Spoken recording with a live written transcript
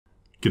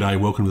G'day,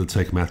 welcome to the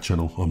Tech Math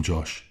channel. I'm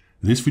Josh.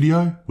 In this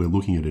video, we're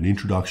looking at an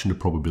introduction to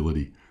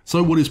probability.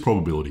 So what is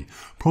probability?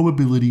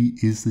 Probability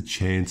is the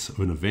chance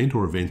of an event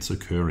or events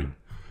occurring.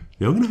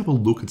 Now I'm going to have a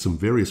look at some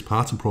various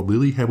parts of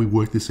probability, how we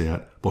work this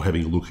out by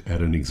having a look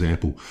at an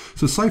example.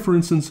 So say for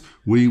instance,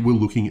 we were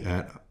looking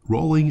at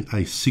rolling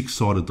a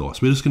 6-sided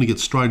dice. We're just going to get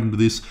straight into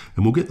this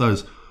and we'll get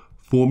those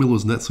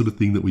formulas and that sort of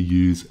thing that we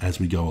use as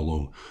we go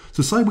along.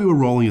 So say we were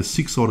rolling a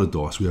 6-sided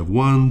dice. We have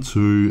 1,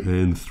 2,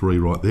 and 3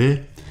 right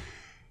there.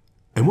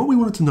 And what we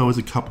wanted to know is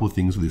a couple of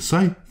things with this.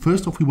 Say,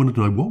 first off, we wanted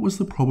to know what was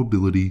the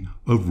probability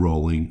of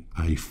rolling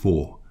a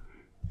 4.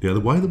 Now, the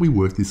way that we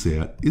work this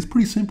out is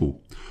pretty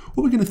simple.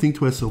 What we're going to think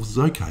to ourselves is,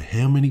 okay,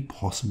 how many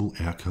possible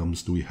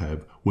outcomes do we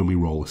have when we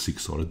roll a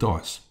 6-sided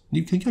dice? And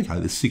you think, okay,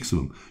 there's 6 of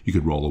them. You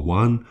could roll a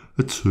 1,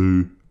 a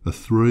 2, a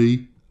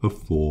 3, a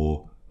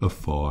 4, a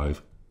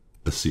 5,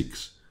 a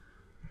 6.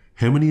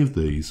 How many of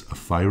these are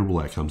favourable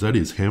outcomes? That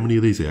is, how many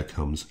of these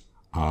outcomes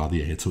are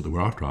the answer that we're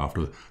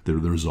after the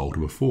result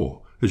of a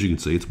 4? As you can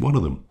see, it's one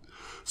of them.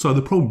 So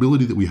the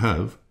probability that we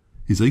have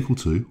is equal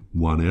to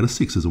 1 out of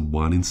 6. There's a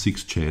 1 in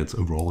 6 chance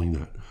of rolling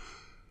that.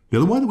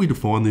 Now, the way that we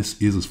define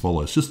this is as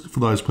follows, just for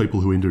those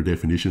people who enter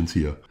definitions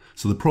here.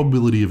 So the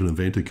probability of an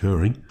event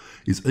occurring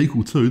is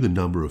equal to the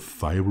number of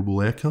favourable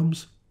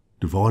outcomes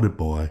divided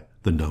by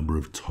the number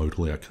of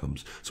total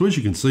outcomes. So as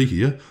you can see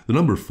here, the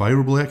number of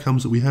favourable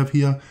outcomes that we have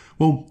here,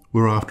 well,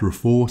 we're after a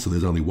 4, so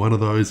there's only one of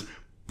those.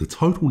 The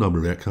total number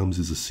of outcomes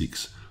is a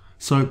 6.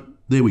 So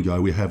there we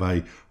go, we have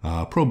a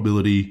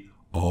probability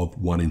of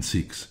 1 in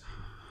 6.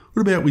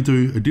 What about we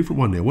do a different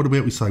one now? What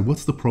about we say,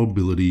 what's the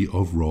probability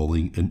of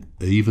rolling an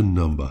even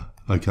number?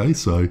 Okay,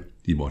 so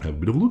you might have a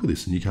bit of a look at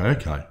this and you go,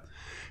 okay,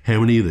 how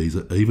many of these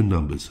are even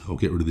numbers? I'll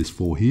get rid of this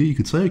 4 here. You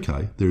could say,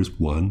 okay, there's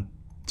 1,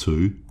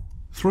 2,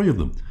 3 of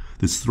them.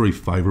 There's 3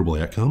 favourable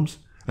outcomes,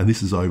 and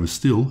this is over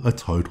still a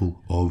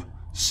total of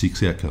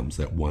 6 outcomes,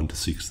 that 1 to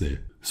 6 there.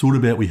 So what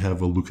about we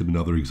have a look at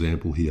another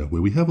example here,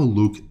 where we have a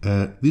look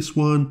at this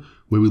one,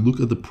 where we look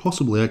at the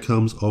possible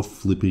outcomes of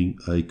flipping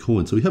a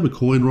coin. So we have a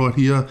coin right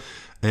here,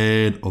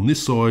 and on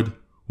this side,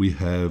 we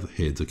have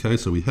heads, okay?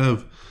 So we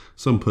have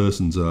some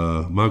person's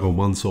mug on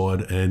one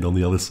side, and on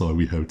the other side,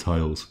 we have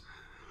tails.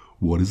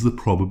 What is the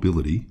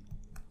probability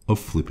of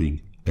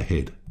flipping a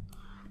head?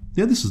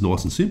 Now, this is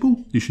nice and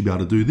simple. You should be able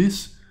to do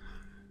this.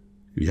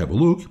 If you have a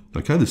look,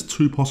 okay, there's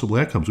 2 possible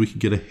outcomes. We could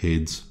get a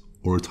heads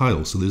or a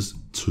tail. So there's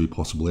 2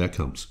 possible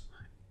outcomes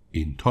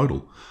in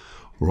total.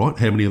 All right,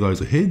 how many of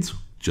those are heads?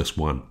 Just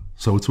 1.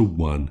 So it's a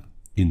 1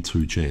 in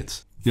 2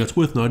 chance. Now it's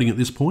worth noting at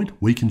this point,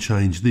 we can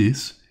change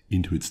this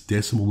into its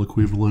decimal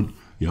equivalent.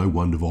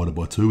 1 divided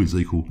by 2 is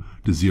equal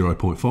to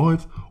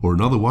 0.5. Or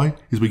another way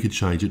is we could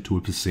change it to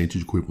a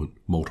percentage equivalent.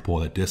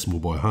 Multiply that decimal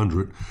by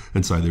 100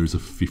 and say there is a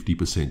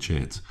 50%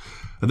 chance.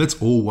 And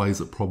that's all ways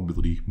that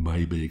probability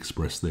may be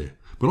expressed there.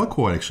 But I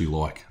quite actually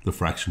like the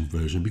fraction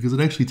version because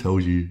it actually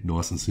tells you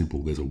nice and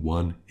simple. There's a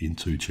 1 in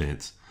 2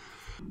 chance.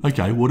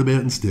 Okay, what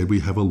about instead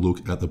we have a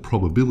look at the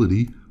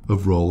probability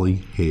of rolling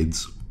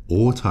heads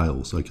or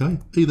tails, okay?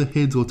 Either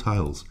heads or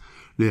tails.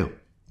 Now,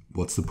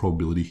 what's the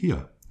probability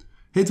here?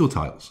 Heads or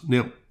tails?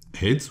 Now,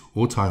 heads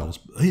or tails,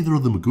 either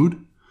of them are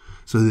good.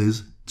 So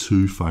there's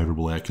 2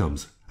 favourable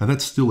outcomes. And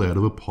that's still out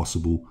of a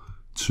possible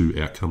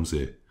 2 outcomes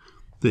there.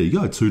 There you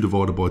go, 2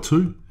 divided by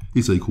 2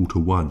 is equal to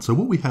 1. So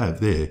what we have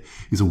there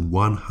is a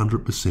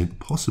 100%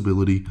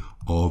 possibility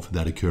of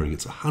that occurring.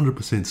 It's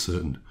 100%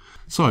 certain.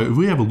 So if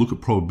we have a look at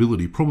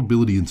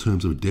probability in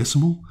terms of a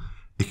decimal,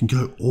 it can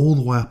go all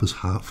the way up as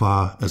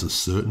far as a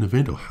certain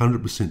event, or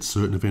 100%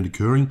 certain event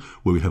occurring,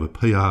 where we have a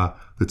PR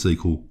that's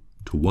equal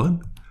to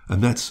 1,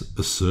 and that's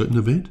a certain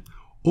event.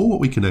 Or what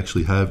we can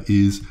actually have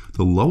is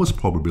the lowest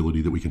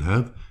probability that we can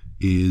have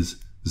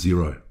is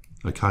 0.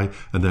 Okay,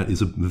 and that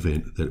is an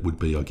event that would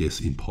be, I guess,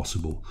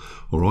 impossible.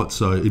 All right,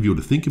 so if you were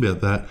to think about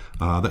that,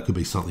 that could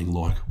be something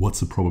like,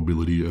 what's the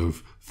probability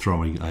of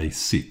throwing a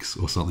 6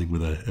 or something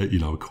with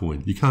a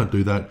coin? You can't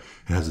do that.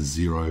 It has a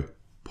 0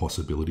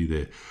 possibility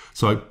there.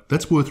 So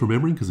that's worth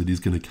remembering because it is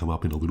going to come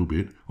up in a little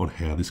bit on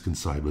how this can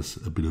save us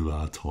a bit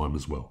of time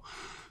as well.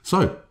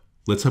 So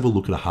let's have a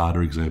look at a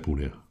harder example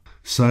now.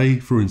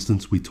 Say, for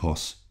instance, we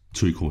toss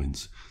 2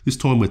 coins. This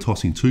time we're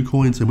tossing 2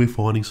 coins and we're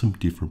finding some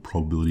different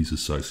probabilities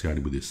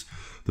associated with this.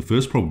 The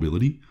first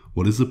probability,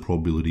 what is the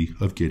probability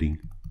of getting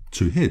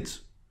 2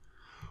 heads?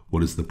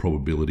 What is the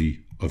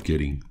probability of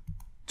getting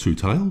 2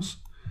 tails?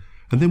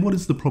 And then what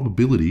is the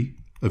probability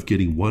of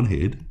getting 1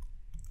 head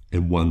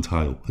and 1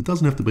 tail? It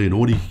doesn't have to be an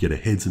order. You can get a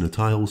heads and a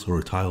tails or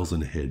a tails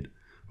and a head.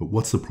 But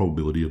what's the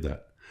probability of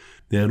that?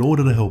 Now, in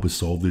order to help us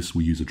solve this,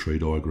 we use a tree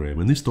diagram.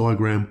 And this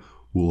diagram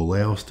will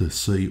allow us to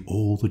see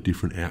all the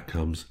different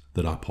outcomes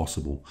that are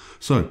possible.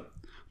 So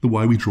the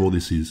way we draw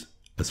this is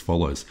as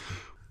follows.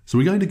 So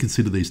we're going to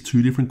consider these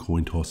 2 different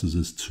coin tosses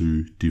as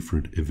 2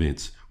 different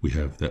events. We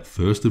have that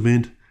first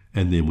event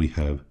and then we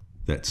have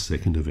that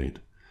second event.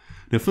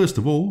 Now, first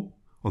of all,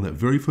 on that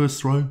very first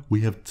throw,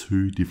 we have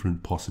 2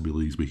 different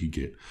possibilities we could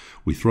get.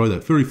 We throw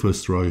that very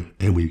first throw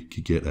and we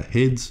could get a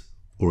heads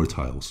or a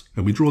tails.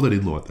 And we draw that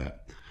in like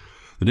that.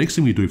 The next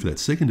thing we do for that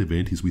second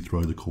event is we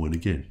throw the coin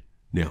again.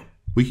 Now,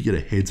 we could get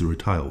a heads or a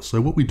tails.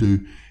 So what we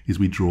do is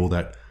we draw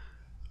that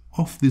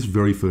off this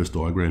very first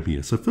diagram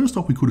here. So first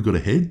off, we could have got a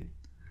head,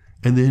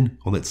 and then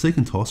on that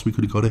second toss, we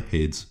could have got a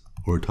heads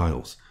or a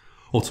tails.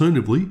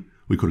 Alternatively,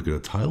 we could have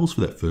got a tails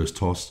for that first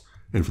toss,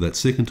 and for that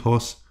second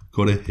toss,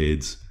 got a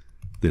heads,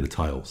 then a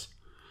tails.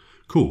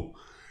 Cool.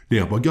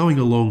 Now, by going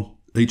along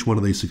each one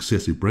of these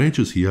successive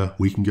branches here,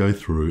 we can go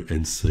through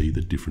and see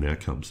the different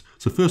outcomes.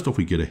 So first off,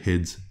 we get a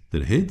heads,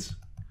 then a heads.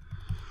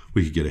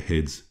 We could get a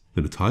heads,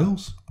 then a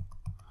tails.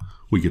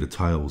 We get a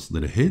tails,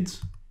 then a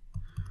heads.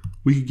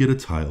 We could get a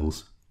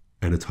tails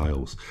and a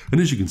tails.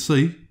 And as you can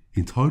see,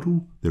 in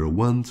total, there are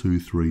 1, 2,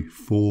 3,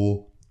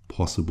 4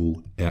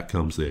 possible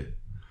outcomes there.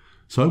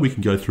 So we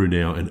can go through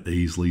now and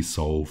easily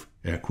solve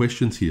our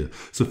questions here.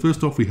 So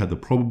first off, we had the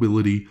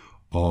probability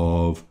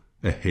of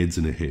a heads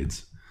and a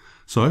heads.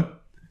 So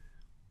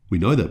we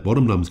know that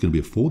bottom number is going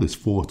to be a 4. There's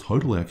 4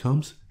 total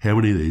outcomes. How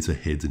many of these are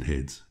heads and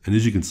heads? And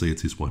as you can see,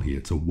 it's this one here.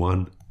 It's a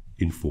 1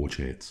 in 4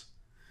 chance.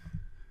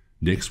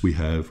 Next, we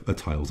have a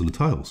tails and a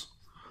tails.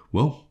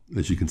 Well,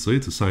 as you can see,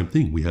 it's the same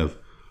thing. We have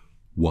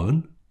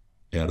 1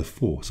 out of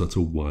 4. So it's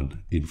a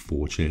 1 in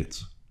 4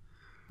 chance.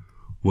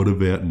 What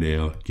about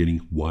now getting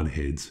 1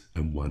 heads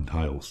and 1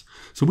 tails?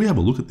 So we have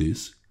a look at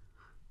this.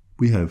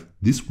 We have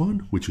this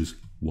one, which is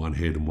 1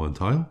 head and 1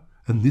 tail,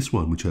 and this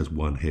one, which has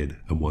 1 head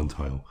and 1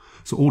 tail.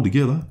 So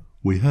altogether,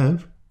 we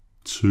have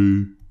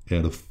 2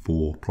 out of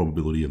 4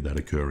 probability of that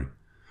occurring.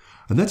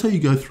 And that's how you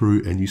go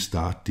through and you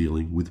start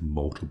dealing with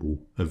multiple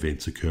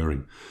events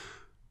occurring.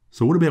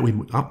 So what about we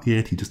up the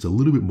ante just a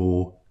little bit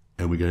more,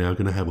 and we're now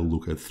going to have a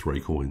look at 3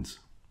 coins.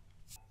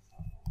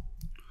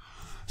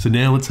 So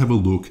now let's have a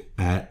look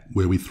at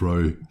where we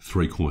throw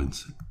 3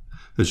 coins.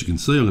 As you can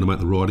see, I'm going to make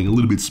the writing a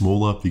little bit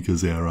smaller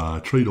because our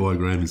tree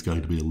diagram is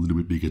going to be a little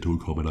bit bigger to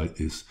accommodate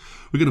this.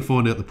 We're going to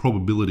find out the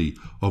probability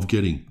of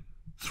getting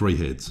 3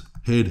 heads.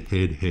 Head,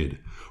 head, head.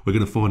 We're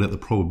going to find out the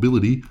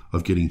probability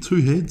of getting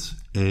 2 heads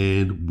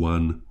and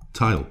 1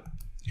 tail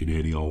in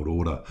any old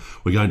order.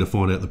 We're going to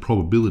find out the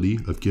probability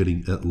of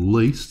getting at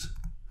least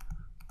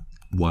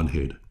 1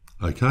 head.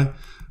 Okay?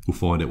 We'll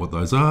find out what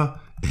those are,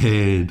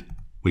 and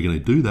we're going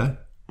to do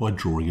that by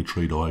drawing a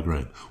tree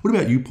diagram. What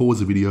about you pause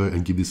the video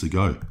and give this a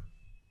go?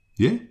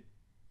 Yeah?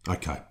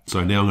 Okay,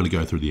 so now I'm going to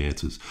go through the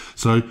answers.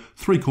 So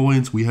 3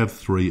 coins, we have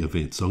 3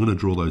 events. So I'm going to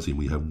draw those in.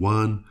 We have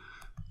 1,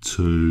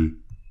 2,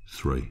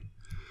 3.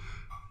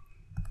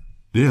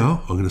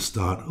 Now I'm going to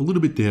start a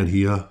little bit down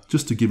here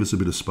just to give us a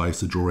bit of space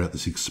to draw out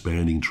this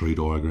expanding tree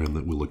diagram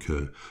that will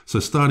occur. So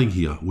starting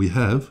here, we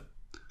have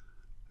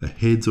a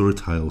heads or a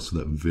tails for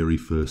that very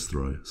first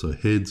throw. So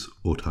heads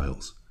or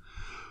tails.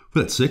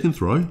 For that second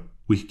throw,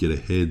 we could get a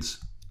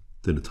heads,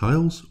 then a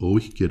tails, or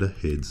we could get a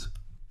heads,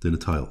 then a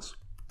tails.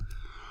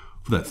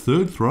 For that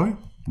third throw,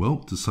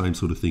 well, it's the same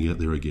sort of thing out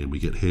there again. We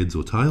get heads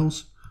or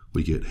tails,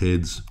 we get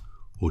heads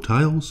or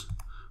tails,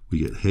 we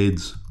get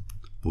heads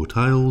or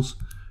tails,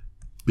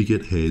 we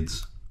get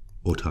heads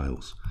or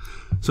tails.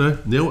 So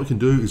now what we can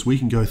do is we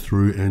can go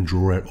through and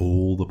draw out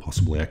all the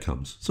possible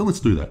outcomes. So let's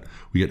do that.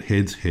 We get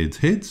heads, heads,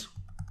 heads.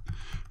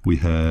 We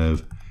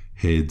have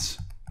heads,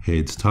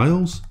 heads,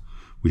 tails.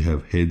 We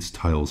have heads,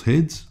 tails,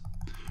 heads.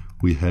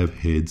 We have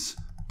heads,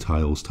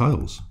 tails,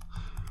 tails.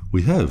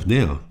 We have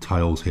now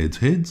tails, heads,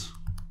 heads.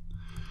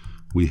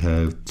 We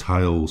have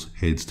tails,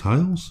 heads,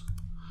 tails.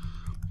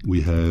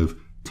 We have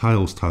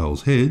tails,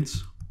 tails,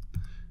 heads.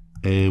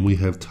 And we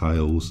have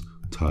tails,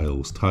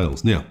 tails,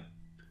 tails. Now,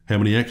 how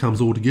many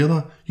outcomes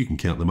altogether? You can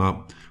count them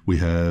up. We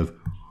have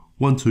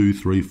 1, 2,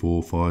 3,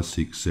 4, 5,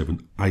 6,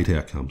 7, 8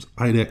 outcomes.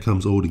 8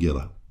 outcomes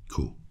altogether.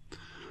 Cool.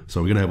 So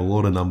we're going to have a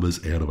lot of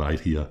numbers out of 8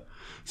 here.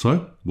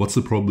 So what's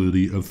the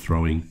probability of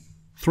throwing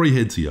 3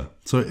 heads here?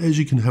 So as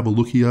you can have a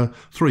look here,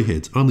 3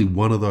 heads. Only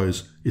one of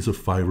those is a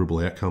favourable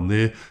outcome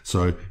there.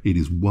 So it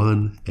is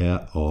 1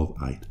 out of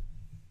 8.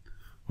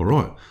 All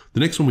right. The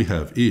next one we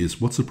have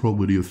is what's the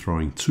probability of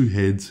throwing 2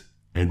 heads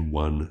and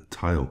 1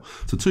 tail?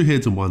 So 2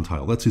 heads and 1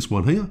 tail. That's this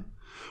one here.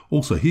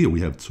 Also here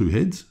we have 2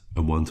 heads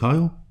and 1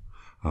 tail.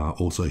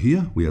 Also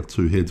here we have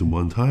 2 heads and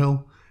 1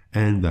 tail.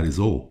 And that is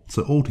all.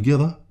 So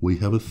altogether we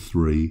have a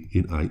 3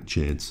 in 8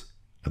 chance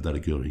of that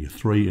occurring. A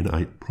 3 in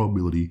 8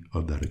 probability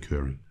of that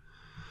occurring.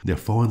 Now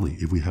finally,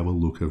 if we have a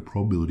look at a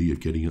probability of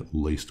getting at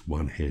least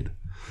 1 head.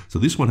 So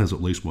this one has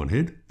at least 1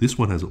 head, this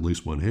one has at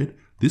least 1 head,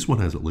 this one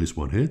has at least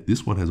 1 head,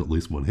 this one has at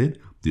least 1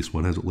 head, this one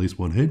has at least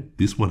 1 head,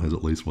 this one has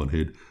at least 1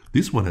 head,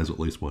 this one has at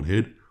least 1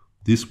 head,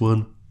 this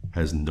one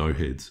has no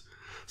heads.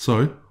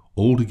 So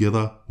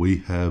altogether we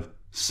have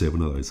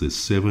 7 of those. There's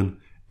 7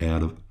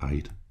 out of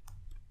 8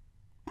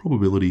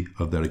 probability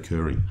of that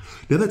occurring.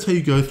 Now that's how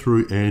you go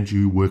through and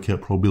you work out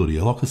probability.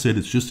 Like I said,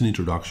 it's just an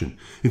introduction.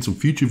 In some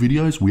future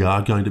videos, we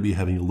are going to be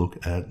having a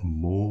look at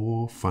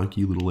more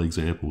funky little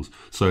examples.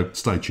 So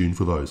stay tuned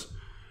for those.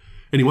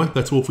 Anyway,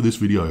 that's all for this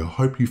video. I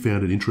hope you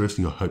found it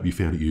interesting. I hope you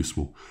found it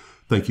useful.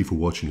 Thank you for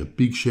watching. A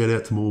big shout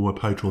out to all my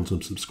patrons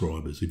and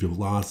subscribers. If you've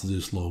lasted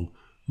this long,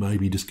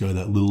 maybe just go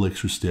that little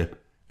extra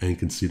step and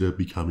consider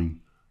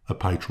becoming a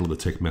patron of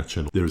the Tech Math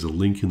channel. There is a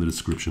link in the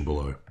description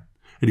below.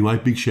 Anyway,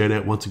 big shout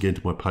out once again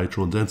to my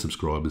patrons and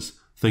subscribers.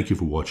 Thank you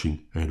for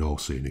watching, and I'll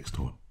see you next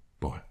time.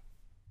 Bye.